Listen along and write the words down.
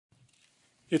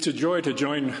It's a joy to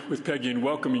join with Peggy in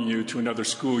welcoming you to another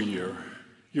school year.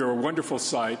 You're a wonderful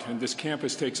sight, and this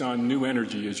campus takes on new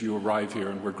energy as you arrive here,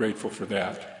 and we're grateful for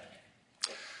that.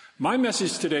 My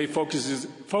message today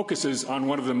focuses on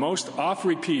one of the most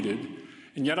oft-repeated,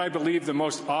 and yet I believe the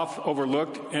most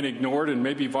oft-overlooked and ignored and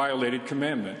maybe violated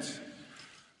commandments.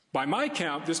 By my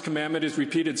count, this commandment is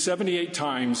repeated 78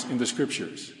 times in the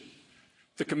Scriptures.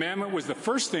 The commandment was the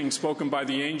first thing spoken by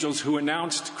the angels who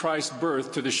announced Christ's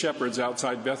birth to the shepherds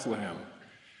outside Bethlehem.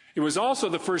 It was also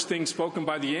the first thing spoken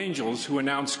by the angels who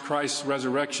announced Christ's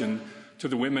resurrection to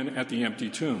the women at the empty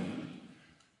tomb.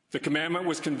 The commandment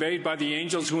was conveyed by the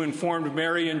angels who informed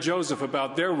Mary and Joseph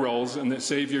about their roles in the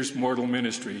Savior's mortal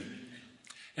ministry.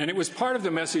 And it was part of the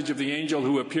message of the angel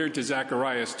who appeared to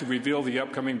Zacharias to reveal the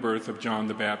upcoming birth of John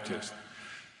the Baptist.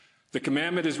 The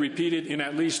commandment is repeated in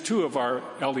at least 2 of our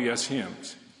LDS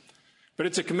hymns. But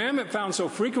it's a commandment found so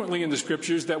frequently in the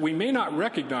Scriptures that we may not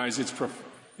recognize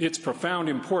its profound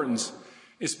importance,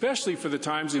 especially for the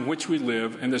times in which we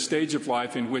live and the stage of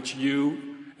life in which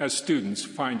you, as students,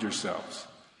 find yourselves.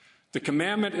 The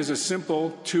commandment is a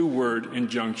simple 2-word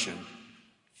injunction: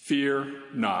 fear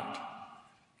not.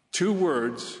 2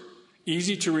 words,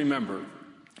 easy to remember,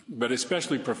 but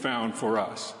especially profound for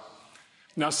us.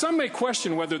 Now, some may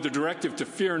question whether the directive to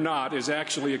fear not is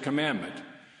actually a commandment.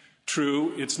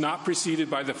 True, it's not preceded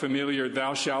by the familiar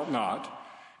thou shalt not,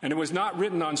 and it was not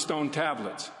written on stone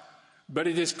tablets, but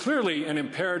it is clearly an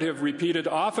imperative repeated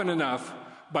often enough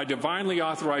by divinely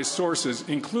authorized sources,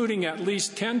 including at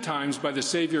least 10 times by the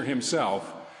Savior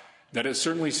himself, that it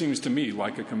certainly seems to me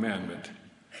like a commandment.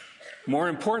 More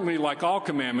importantly, like all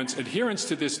commandments, adherence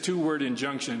to this 2-word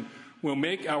injunction will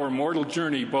make our mortal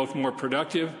journey both more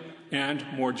productive and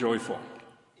more joyful.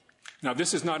 Now,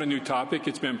 this is not a new topic.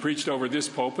 It's been preached over this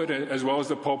pulpit as well as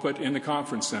the pulpit in the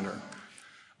conference center.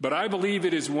 But I believe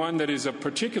it is one that is of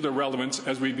particular relevance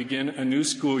as we begin a new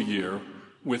school year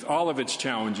with all of its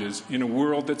challenges in a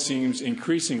world that seems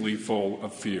increasingly full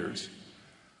of fears.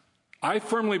 I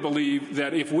firmly believe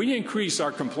that if we increase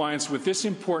our compliance with this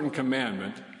important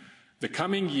commandment, the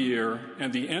coming year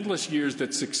and the endless years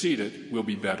that succeed it will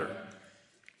be better.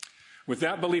 With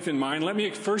that belief in mind, let me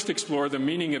first explore the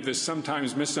meaning of this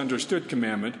sometimes misunderstood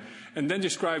commandment, and then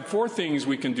describe 4 things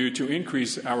we can do to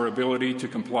increase our ability to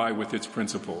comply with its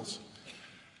principles.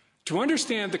 To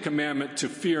understand the commandment to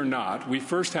fear not, we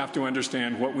first have to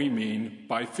understand what we mean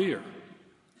by fear.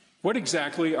 What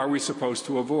exactly are we supposed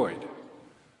to avoid?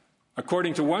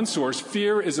 According to one source,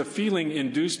 fear is a feeling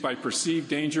induced by perceived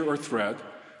danger or threat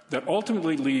that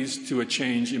ultimately leads to a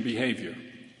change in behavior.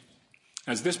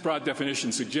 As this broad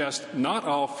definition suggests, not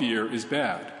all fear is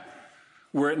bad.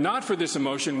 Were it not for this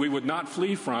emotion, we would not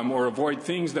flee from or avoid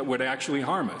things that would actually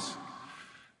harm us.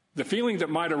 The feeling that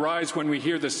might arise when we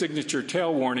hear the signature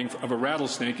tail warning of a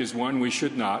rattlesnake is one we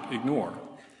should not ignore.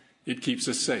 It keeps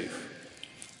us safe.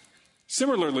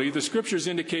 Similarly, the Scriptures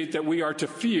indicate that we are to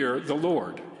fear the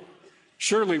Lord.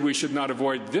 Surely we should not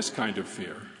avoid this kind of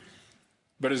fear.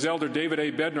 But as Elder David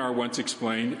A. Bednar once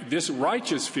explained, this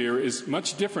righteous fear is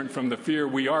much different from the fear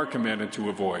we are commanded to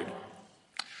avoid.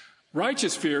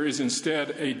 Righteous fear is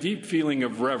instead a deep feeling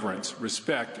of reverence,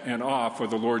 respect, and awe for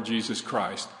the Lord Jesus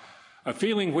Christ, a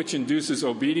feeling which induces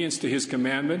obedience to his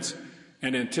commandments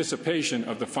and anticipation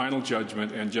of the final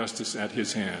judgment and justice at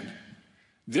his hand.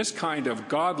 This kind of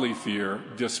godly fear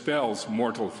dispels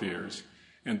mortal fears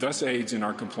and thus aids in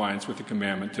our compliance with the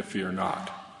commandment to fear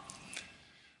not.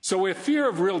 So if fear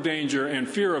of real danger and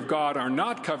fear of God are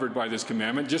not covered by this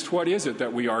commandment, just what is it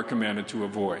that we are commanded to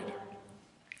avoid?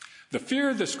 The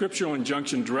fear the scriptural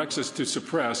injunction directs us to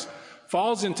suppress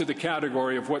falls into the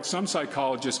category of what some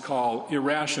psychologists call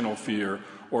irrational fear,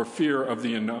 or fear of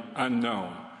the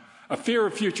unknown, a fear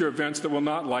of future events that will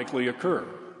not likely occur.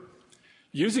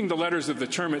 Using the letters of the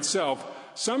term itself,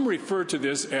 some refer to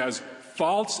this as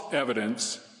false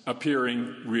evidence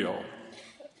appearing real.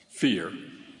 Fear.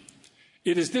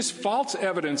 It is this false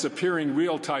evidence appearing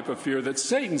real type of fear that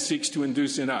Satan seeks to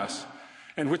induce in us,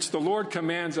 and which the Lord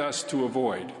commands us to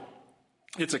avoid.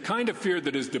 It's a kind of fear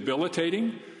that is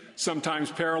debilitating,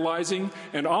 sometimes paralyzing,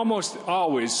 and almost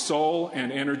always soul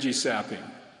and energy sapping.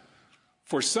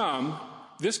 For some,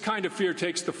 this kind of fear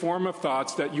takes the form of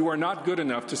thoughts that you are not good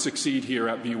enough to succeed here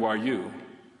at BYU.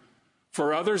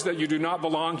 For others, that you do not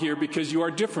belong here because you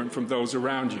are different from those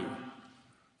around you.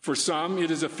 For some,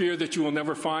 it is a fear that you will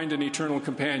never find an eternal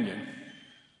companion.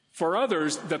 For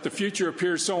others, that the future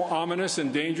appears so ominous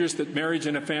and dangerous that marriage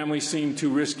and a family seem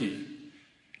too risky.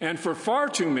 And for far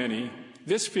too many,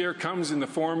 this fear comes in the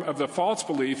form of the false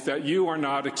belief that you are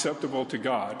not acceptable to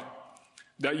God.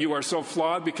 that you are so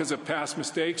flawed because of past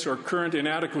mistakes or current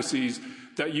inadequacies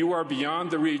that you are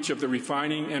beyond the reach of the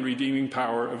refining and redeeming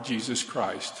power of Jesus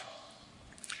Christ.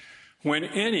 When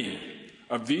any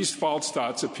of these false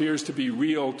thoughts appears to be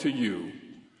real to you,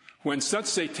 when such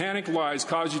satanic lies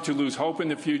cause you to lose hope in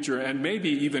the future and maybe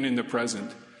even in the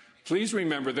present, please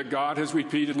remember that God has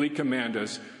repeatedly commanded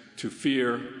us to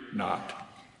fear not.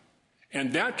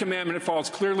 And that commandment falls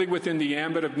clearly within the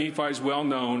ambit of Nephi's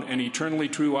well-known and eternally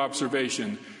true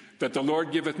observation that the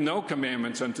Lord giveth no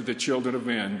commandments unto the children of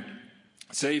men,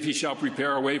 save he shall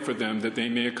prepare a way for them that they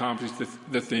may accomplish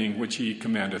the thing which he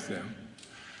commandeth them.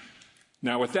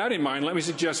 Now, with that in mind, let me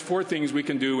suggest 4 things we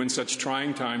can do in such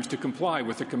trying times to comply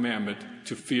with the commandment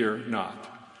to fear not.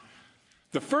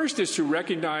 The first is to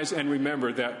recognize and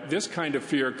remember that this kind of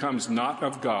fear comes not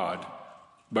of God,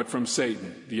 but from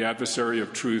Satan, the adversary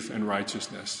of truth and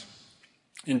righteousness.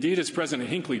 Indeed, as President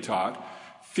Hinckley taught,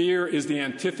 fear is the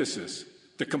antithesis,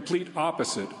 the complete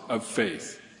opposite of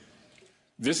faith.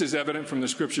 This is evident from the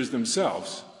Scriptures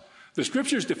themselves. The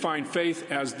Scriptures define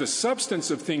faith as the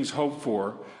substance of things hoped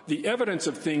for, the evidence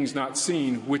of things not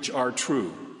seen, which are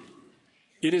true.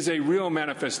 It is a real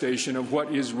manifestation of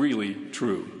what is really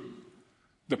true.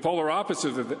 The polar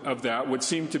opposite of that would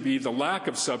seem to be the lack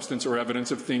of substance or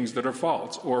evidence of things that are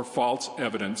false, or false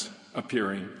evidence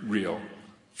appearing real,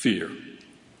 fear.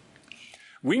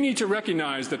 We need to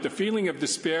recognize that the feeling of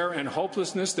despair and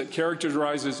hopelessness that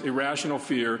characterizes irrational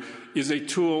fear is a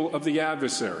tool of the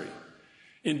adversary.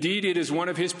 Indeed, it is one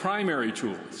of his primary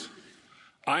tools.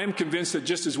 I am convinced that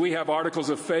just as we have articles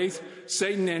of faith,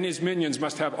 Satan and his minions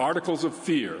must have articles of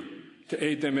fear to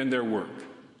aid them in their work.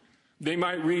 They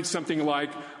might read something like,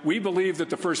 "We believe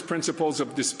that the first principles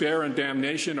of despair and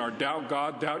damnation are doubt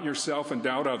God, doubt yourself, and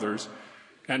doubt others,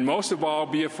 and most of all,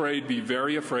 be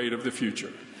very afraid of the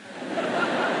future."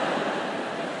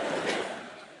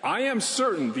 I am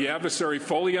certain the adversary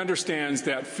fully understands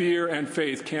that fear and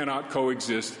faith cannot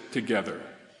coexist together.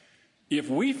 If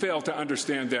we fail to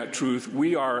understand that truth,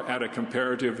 we are at a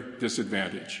comparative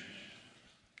disadvantage.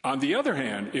 On the other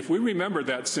hand, if we remember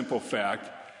that simple fact,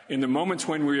 in the moments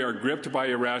when we are gripped by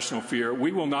irrational fear,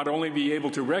 we will not only be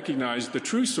able to recognize the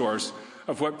true source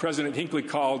of what President Hinckley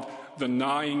called the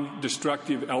gnawing,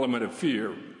 destructive element of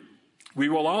fear, we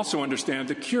will also understand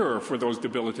the cure for those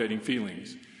debilitating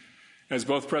feelings. As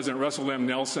both President Russell M.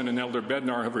 Nelson and Elder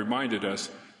Bednar have reminded us,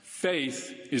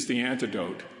 faith is the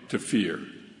antidote to fear.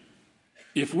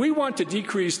 If we want to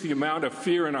decrease the amount of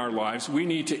fear in our lives, we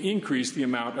need to increase the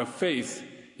amount of faith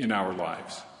in our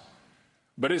lives.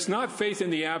 But it's not faith in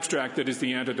the abstract that is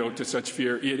the antidote to such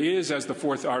fear. It is, as the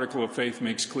 4th article of faith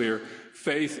makes clear,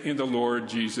 faith in the Lord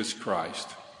Jesus Christ.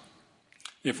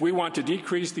 If we want to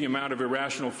decrease the amount of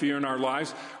irrational fear in our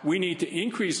lives, we need to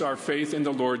increase our faith in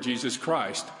the Lord Jesus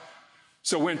Christ.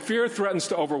 So when fear threatens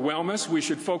to overwhelm us, we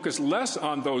should focus less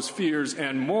on those fears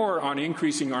and more on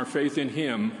increasing our faith in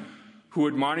Him, who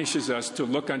admonishes us to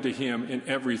look unto Him in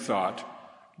every thought,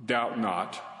 doubt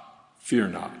not, fear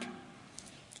not.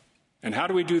 And how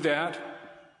do we do that?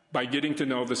 By getting to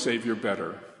know the Savior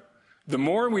better. The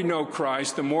more we know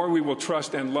Christ, the more we will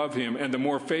trust and love Him, and the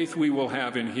more faith we will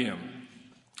have in Him.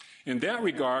 In that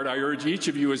regard, I urge each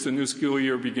of you as the new school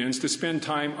year begins to spend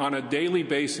time on a daily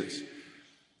basis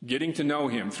getting to know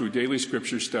Him through daily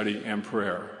Scripture study and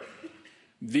prayer.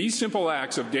 These simple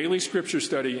acts of daily Scripture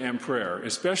study and prayer,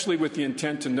 especially with the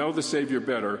intent to know the Savior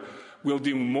better, will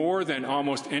do more than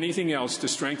almost anything else to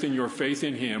strengthen your faith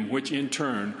in Him, which in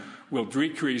turn will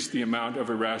decrease the amount of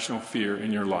irrational fear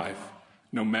in your life,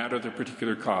 no matter the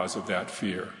particular cause of that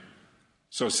fear.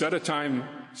 So set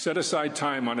aside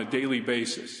time on a daily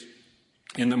basis,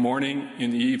 in the morning,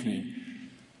 in the evening,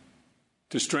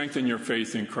 to strengthen your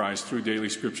faith in Christ through daily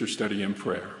Scripture study and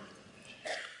prayer.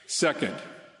 Second,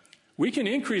 we can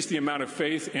increase the amount of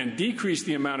faith and decrease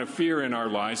the amount of fear in our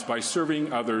lives by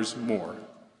serving others more.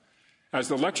 As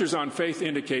the lectures on faith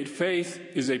indicate, faith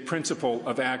is a principle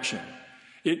of action.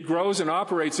 It grows and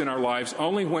operates in our lives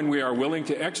only when we are willing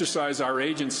to exercise our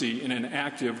agency in an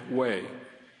active way.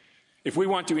 If we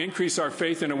want to increase our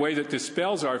faith in a way that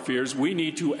dispels our fears, we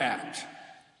need to act.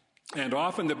 And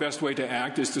often the best way to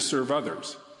act is to serve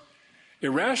others.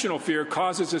 Irrational fear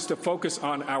causes us to focus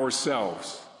on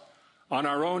ourselves, on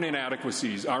our own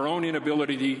inadequacies, our own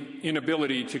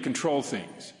inability to control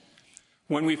things.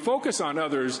 When we focus on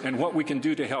others and what we can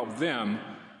do to help them,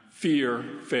 fear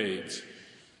fades.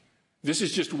 This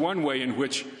is just one way in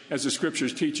which, as the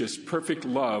Scriptures teach us, perfect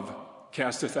love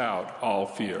casteth out all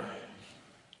fear.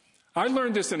 I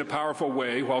learned this in a powerful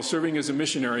way while serving as a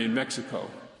missionary in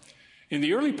Mexico. In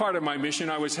the early part of my mission,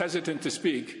 I was hesitant to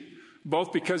speak,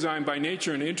 both because I am by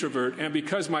nature an introvert and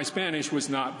because my Spanish was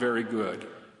not very good.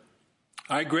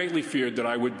 I greatly feared that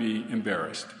I would be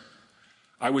embarrassed.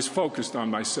 I was focused on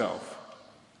myself.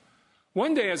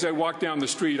 One day as I walked down the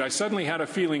street, I suddenly had a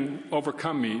feeling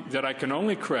overcome me that I can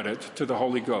only credit to the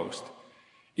Holy Ghost.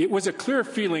 It was a clear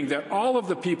feeling that all of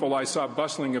the people I saw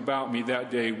bustling about me that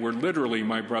day were literally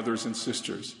my brothers and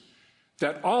sisters,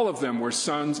 that all of them were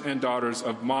sons and daughters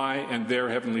of my and their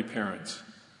heavenly parents.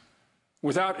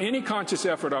 Without any conscious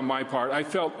effort on my part, I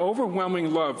felt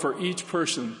overwhelming love for each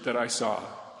person that I saw.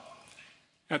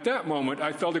 At that moment,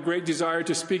 I felt a great desire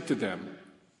to speak to them.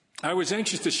 I was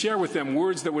anxious to share with them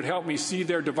words that would help me see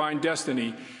their divine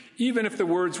destiny, even if the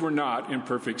words were not in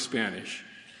perfect Spanish.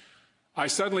 I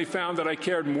suddenly found that I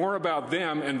cared more about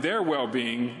them and their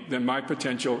well-being than my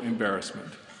potential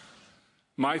embarrassment.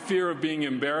 My fear of being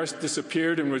embarrassed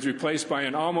disappeared and was replaced by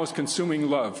an almost consuming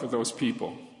love for those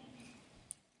people.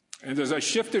 And as I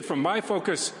shifted my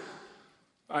focus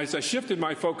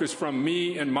from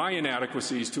me and my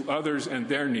inadequacies to others and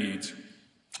their needs,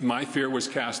 my fear was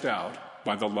cast out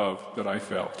by the love that I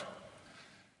felt.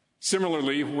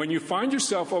 Similarly, when you find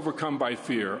yourself overcome by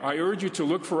fear, I urge you to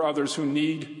look for others who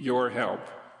need your help.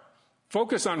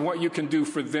 Focus on what you can do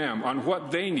for them, on what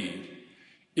they need.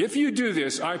 If you do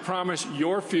this, I promise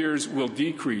your fears will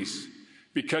decrease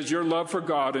because your love for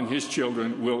God and His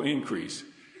children will increase.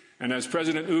 And as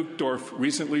President Uchtdorf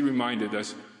recently reminded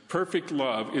us, perfect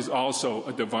love is also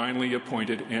a divinely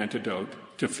appointed antidote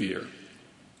to fear.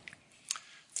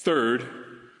 Third,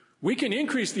 we can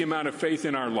increase the amount of faith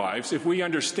in our lives if we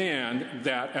understand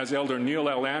that, as Elder Neil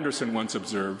L. Anderson once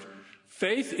observed,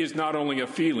 faith is not only a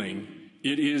feeling,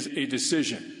 it is a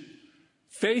decision.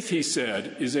 Faith, he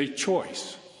said, is a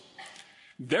choice.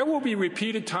 There will be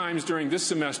repeated times during this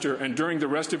semester and during the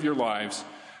rest of your lives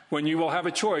when you will have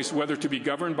a choice whether to be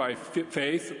governed by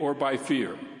faith or by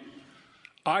fear.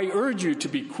 I urge you to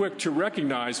be quick to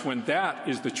recognize when that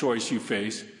is the choice you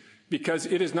face, because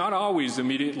it is not always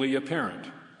immediately apparent.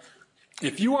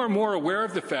 If you are more aware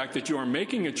of the fact that you are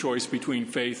making a choice between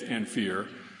faith and fear,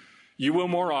 you will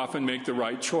more often make the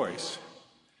right choice.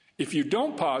 If you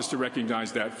don't pause to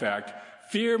recognize that fact,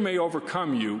 fear may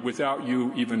overcome you without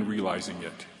you even realizing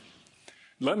it.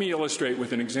 Let me illustrate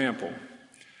with an example.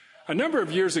 A number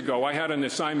of years ago, I had an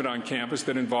assignment on campus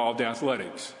that involved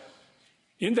athletics.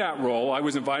 In that role, I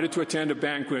was invited to attend a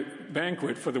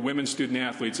banquet for the women student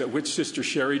athletes at which Sister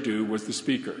Sherry Dew was the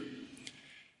speaker.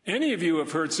 Any of you who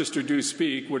have heard Sister Dew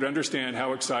speak would understand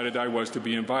how excited I was to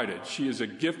be invited. She is a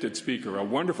gifted speaker, a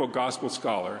wonderful gospel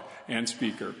scholar and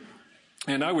speaker,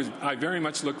 and I very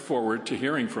much look forward to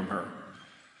hearing from her.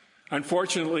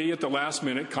 Unfortunately, at the last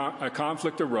minute, a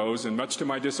conflict arose, and much to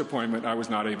my disappointment, I was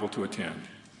not able to attend.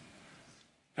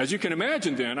 As you can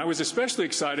imagine then, I was especially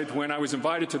excited when I was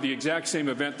invited to the exact same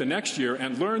event the next year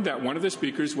and learned that one of the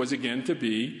speakers was again to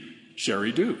be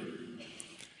Sherry Dew.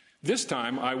 This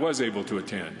time, I was able to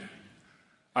attend.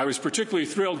 I was particularly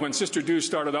thrilled when Sister Dew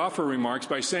started off her remarks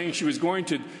by saying she was going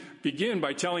to begin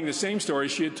by telling the same story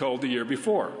she had told the year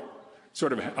before,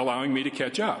 sort of allowing me to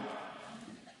catch up.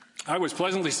 I was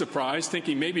pleasantly surprised,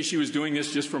 thinking maybe she was doing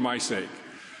this just for my sake.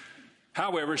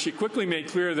 However, she quickly made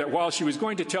clear that while she was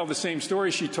going to tell the same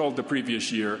story she told the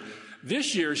previous year,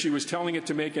 this year she was telling it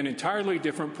to make an entirely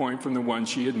different point from the one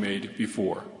she had made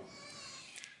before.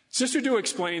 Sister Dew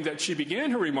explained that she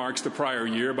began her remarks the prior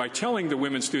year by telling the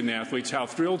women student athletes how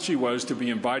thrilled she was to be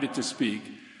invited to speak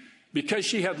because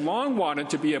she had long wanted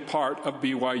to be a part of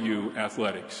BYU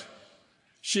athletics.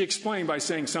 She explained by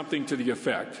saying something to the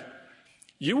effect,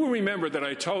 "You will remember that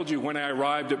I told you when I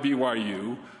arrived at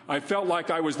BYU, I felt like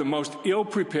I was the most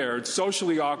ill-prepared,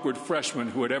 socially awkward freshman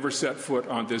who had ever set foot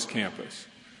on this campus.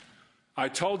 I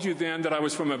told you then that I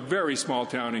was from a very small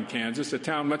town in Kansas, a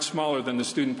town much smaller than the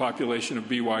student population of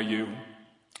BYU,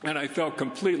 and I felt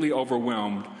completely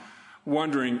overwhelmed,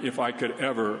 wondering if I could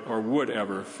ever or would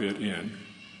ever fit in.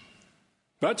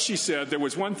 But," she said, "there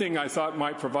was one thing I thought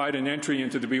might provide an entry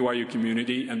into the BYU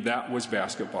community, and that was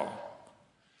basketball."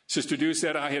 Sister Dew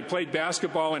said, "I had played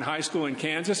basketball in high school in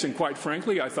Kansas, and quite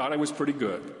frankly, I thought I was pretty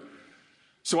good.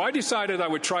 So I decided I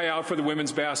would try out for the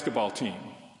women's basketball team.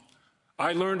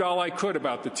 I learned all I could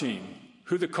about the team,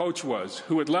 who the coach was,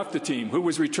 who had left the team, who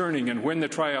was returning, and when the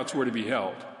tryouts were to be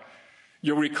held.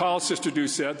 You'll recall," Sister Dew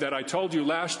said, "that I told you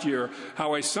last year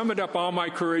how I summoned up all my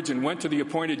courage and went to the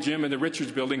appointed gym in the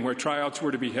Richards building where tryouts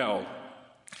were to be held.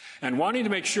 And wanting to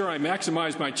make sure I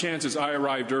maximized my chances, I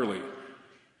arrived early.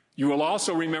 You will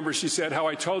also remember," she said, "how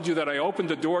I told you that I opened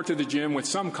the door to the gym with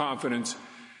some confidence,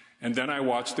 and then I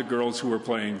watched the girls who were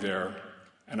playing there,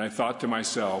 and I thought to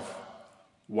myself,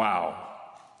 wow,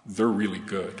 they're really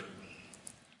good."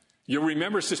 You'll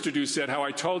remember, Sister Du said, how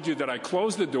I told you that I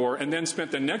closed the door and then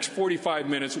spent the next 45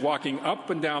 minutes walking up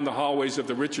and down the hallways of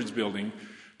the Richards building,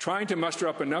 trying to muster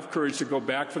up enough courage to go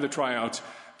back for the tryouts,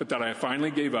 but that I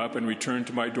finally gave up and returned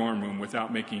to my dorm room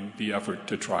without making the effort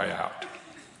to try out.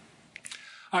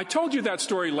 I told you that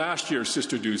story last year,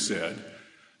 Sister Du said,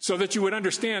 so that you would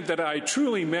understand that I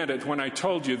truly meant it when I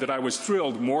told you that I was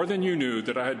thrilled more than you knew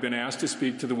that I had been asked to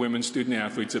speak to the women student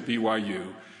athletes at BYU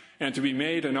and to be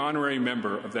made an honorary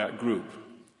member of that group.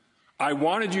 I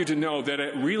wanted you to know that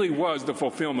it really was the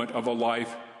fulfillment of a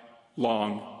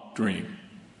lifelong dream.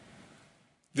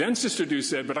 Then Sister Du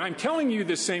said, but I'm telling you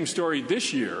this same story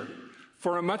this year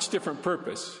for a much different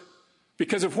purpose,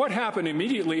 because of what happened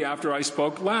immediately after I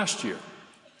spoke last year.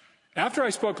 After I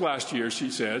spoke last year, she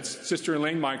said, Sister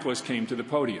Elaine Michaelis came to the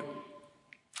podium.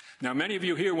 Now, many of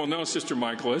you here will know Sister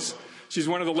Michaelis. She's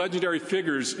one of the legendary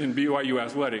figures in BYU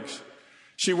athletics.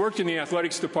 She worked in the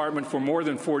athletics department for more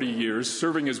than 40 years,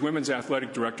 serving as women's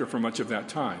athletic director for much of that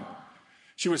time.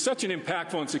 She was such an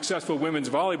impactful and successful women's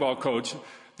volleyball coach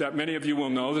that many of you will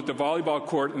know that the volleyball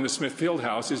court in the Smith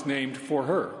Fieldhouse is named for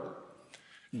her.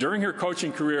 During her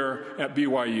coaching career at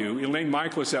BYU, Elaine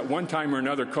Michaelis at one time or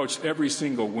another coached every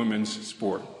single women's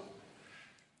sport.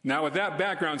 Now, with that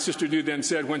background, Sister Du then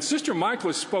said, when Sister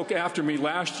Michaelis spoke after me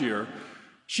last year,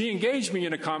 she engaged me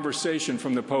in a conversation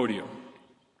from the podium.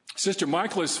 Sister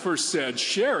Michaelis first said,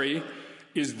 Sherry,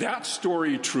 is that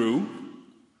story true?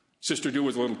 Sister Du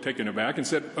was a little taken aback and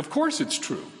said, of course it's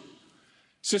true.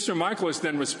 Sister Michaelis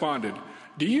then responded,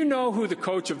 do you know who the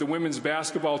coach of the women's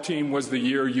basketball team was the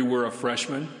year you were a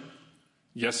freshman?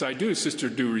 Yes, I do, Sister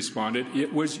Du responded.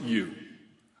 It was you.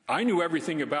 I knew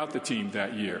everything about the team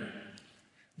that year.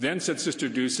 Then, said Sister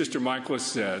Du, Sister Michaelis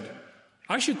said,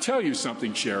 I should tell you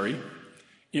something, Sherry.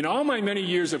 In all my many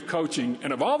years of coaching,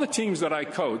 and of all the teams that I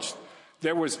coached,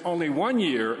 there was only one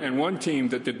year and one team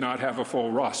that did not have a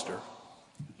full roster.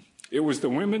 It was the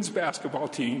women's basketball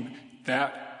team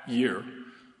that year.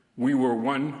 We were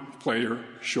one player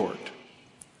short.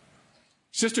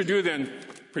 Sister Du then,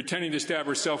 pretending to stab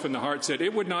herself in the heart, said,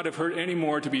 it would not have hurt any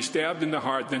more to be stabbed in the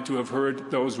heart than to have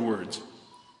heard those words.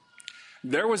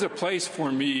 There was a place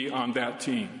for me on that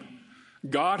team.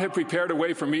 God had prepared a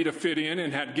way for me to fit in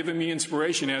and had given me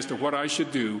inspiration as to what I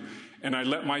should do, and I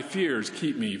let my fears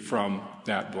keep me from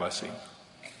that blessing.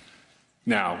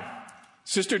 Now,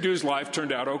 Sister Du's life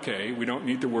turned out okay. We don't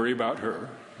need to worry about her.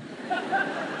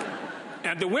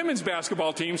 And the women's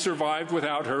basketball team survived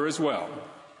without her as well.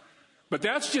 But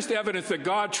that's just evidence that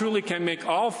God truly can make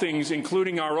all things,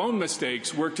 including our own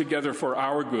mistakes, work together for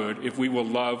our good if we will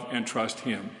love and trust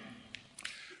Him.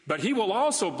 But He will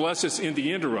also bless us in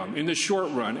the interim, in the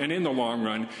short run, and in the long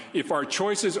run, if our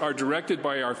choices are directed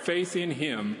by our faith in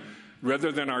Him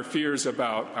rather than our fears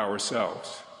about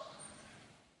ourselves.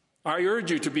 I urge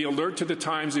you to be alert to the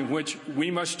times in which we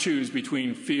must choose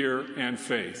between fear and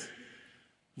faith.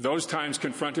 Those times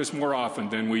confront us more often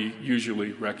than we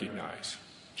usually recognize.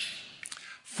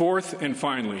 Fourth and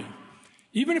finally,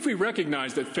 even if we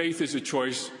recognize that faith is a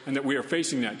choice and that we are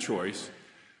facing that choice,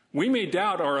 we may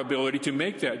doubt our ability to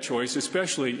make that choice,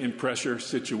 especially in pressure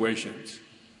situations.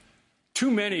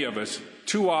 Too many of us,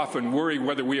 too often, worry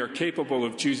whether we are capable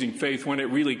of choosing faith when it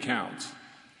really counts.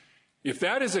 If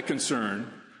that is a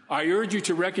concern, I urge you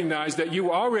to recognize that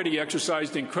you already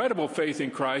exercised incredible faith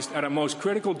in Christ at a most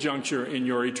critical juncture in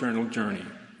your eternal journey.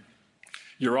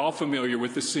 You're all familiar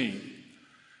with the scene.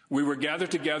 We were gathered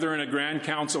together in a grand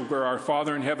council where our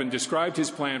Father in heaven described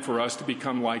His plan for us to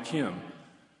become like Him.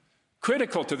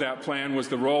 Critical to that plan was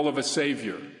the role of a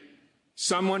Savior,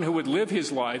 someone who would live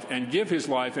His life and give His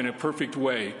life in a perfect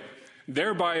way,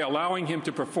 thereby allowing Him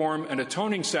to perform an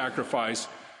atoning sacrifice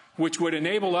which would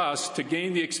enable us to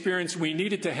gain the experience we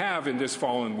needed to have in this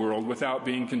fallen world without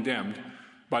being condemned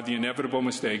by the inevitable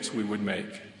mistakes we would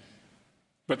make.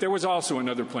 But there was also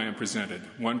another plan presented,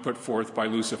 one put forth by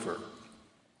Lucifer.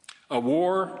 A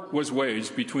war was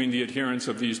waged between the adherents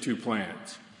of these two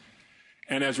plans.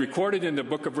 And as recorded in the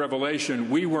book of Revelation,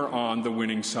 we were on the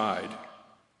winning side.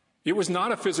 It was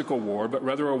not a physical war, but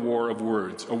rather a war of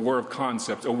words, a war of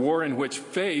concepts, a war in which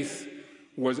faith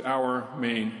was our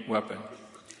main weapon.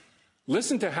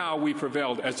 Listen to how we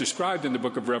prevailed as described in the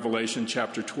book of Revelation,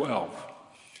 chapter 12.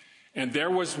 And there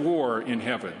was war in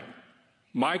heaven.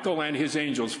 Michael and his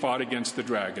angels fought against the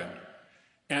dragon,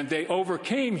 and they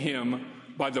overcame him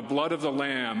by the blood of the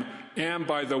Lamb and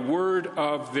by the word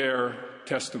of their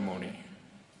testimony.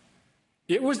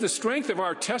 It was the strength of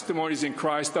our testimonies in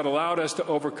Christ that allowed us to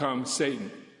overcome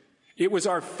Satan. It was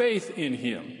our faith in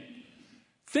Him.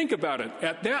 Think about it.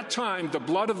 At that time, the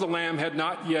blood of the Lamb had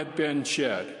not yet been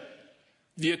shed.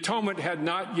 The atonement had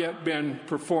not yet been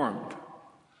performed.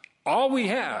 All we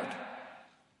had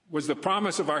was the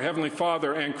promise of our Heavenly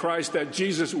Father and Christ that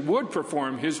Jesus would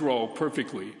perform his role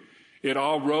perfectly. It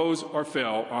all rose or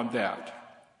fell on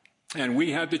that. And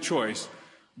we had the choice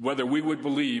whether we would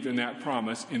believe in that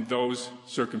promise in those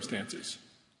circumstances.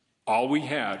 All we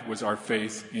had was our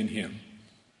faith in him.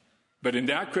 But in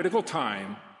that critical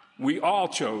time, we all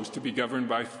chose to be governed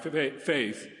by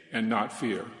faith and not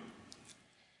fear.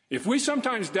 If we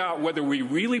sometimes doubt whether we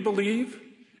really believe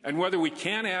and whether we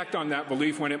can act on that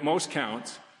belief when it most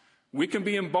counts, we can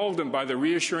be emboldened by the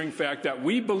reassuring fact that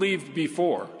we believed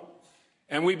before,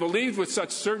 and we believed with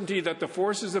such certainty that the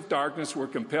forces of darkness were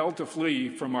compelled to flee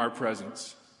from our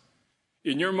presence.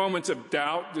 In your moments of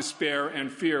doubt, despair,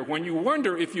 and fear, when you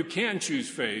wonder if you can choose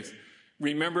faith,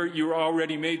 remember you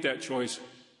already made that choice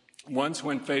once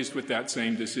when faced with that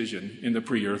same decision in the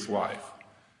pre-earth life.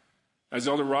 As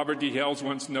Elder Robert D. Hales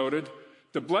once noted,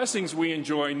 the blessings we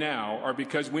enjoy now are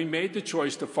because we made the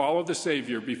choice to follow the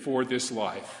Savior before this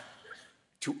life.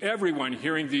 To everyone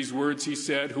hearing these words, he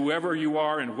said, whoever you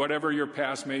are and whatever your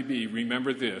past may be,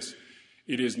 remember this: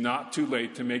 it is not too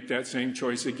late to make that same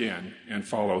choice again and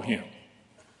follow him.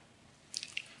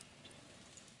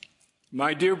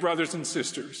 My dear brothers and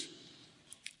sisters,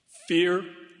 fear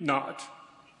not.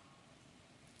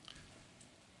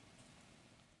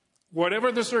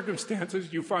 Whatever the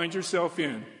circumstances you find yourself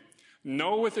in,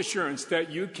 know with assurance that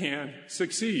you can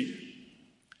succeed.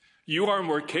 You are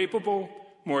more capable,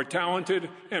 more talented,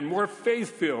 and more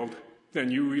faith-filled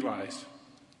than you realize.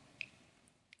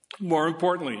 More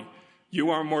importantly, you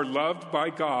are more loved by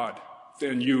God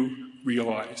than you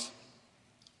realize.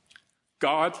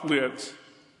 God lives.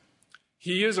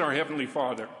 He is our Heavenly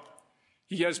Father.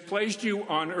 He has placed you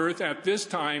on earth at this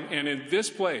time and in this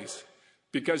place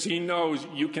because he knows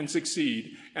you can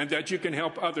succeed and that you can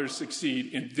help others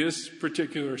succeed in this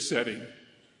particular setting.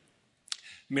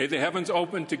 May the heavens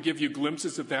open to give you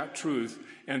glimpses of that truth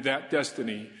and that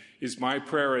destiny is my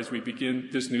prayer as we begin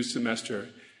this new semester.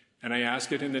 And I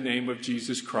ask it in the name of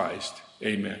Jesus Christ.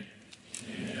 Amen.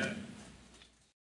 Amen.